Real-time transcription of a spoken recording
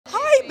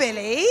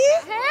Billie.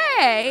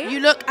 Hey. You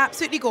look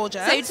absolutely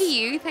gorgeous. So do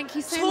you. Thank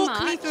you so much.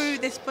 Talk me through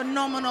this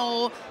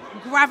phenomenal,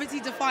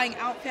 gravity-defying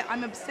outfit.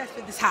 I'm obsessed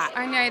with this hat.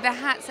 I know, the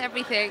hat's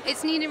everything.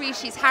 It's Nina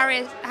Ricci's,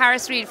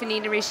 Harris Reed for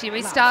Nina Ricci.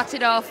 We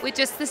started off with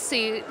just the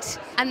suit,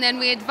 and then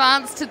we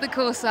advanced to the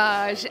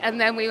corsage,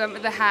 and then we went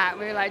with the hat.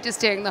 We were like,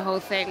 just doing the whole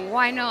thing.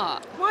 Why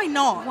not? Why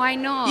not? Why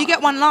not? You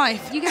get one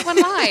life. You get one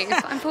life.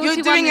 I'm 41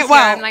 You're doing this it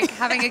well. year. I'm like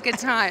having a good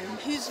time.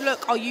 Whose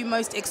look are you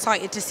most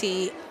excited to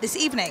see this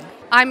evening?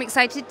 I'm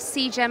excited to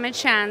see Gemma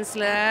Chan's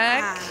look.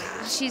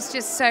 Ah. She's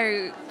just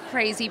so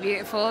crazy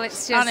beautiful.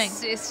 It's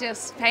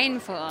just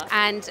painful.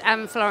 And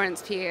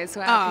Florence Pugh as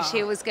well, because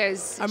she always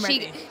goes.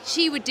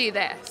 She would do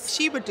this.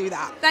 She would do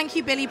that. Thank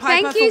you, Billie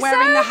Piper, Thank you for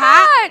wearing so the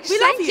hat. much. We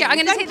love Thank you. I'm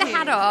going to take the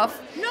hat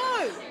off.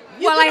 No.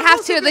 Well, I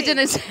have to at the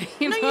dinner table.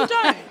 No, you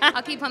don't.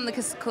 I'll keep on the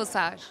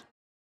corsage.